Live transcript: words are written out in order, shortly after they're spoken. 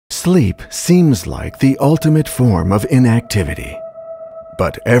Sleep seems like the ultimate form of inactivity.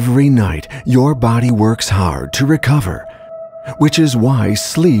 But every night, your body works hard to recover, which is why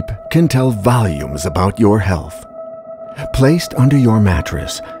sleep can tell volumes about your health. Placed under your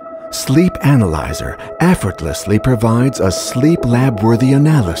mattress, Sleep Analyzer effortlessly provides a sleep lab-worthy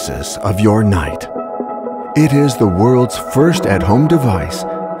analysis of your night. It is the world's first at-home device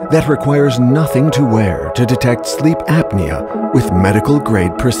that requires nothing to wear to detect sleep apnea with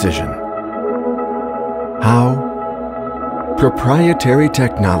medical-grade precision. How? Proprietary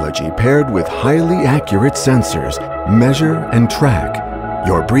technology paired with highly accurate sensors measure and track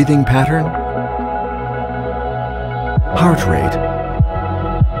your breathing pattern, heart rate,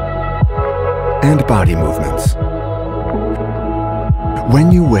 and body movements.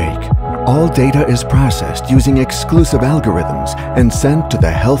 When you wake, all data is processed using exclusive algorithms and sent to the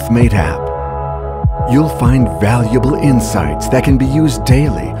HealthMate app. You'll find valuable insights that can be used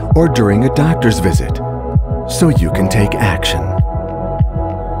daily or during a doctor's visit, so you can take action.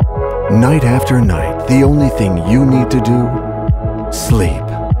 Night after night, the only thing you need to do, sleep.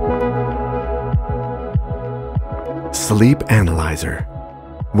 Sleep Analyzer.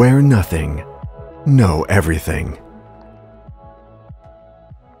 Where nothing, know everything.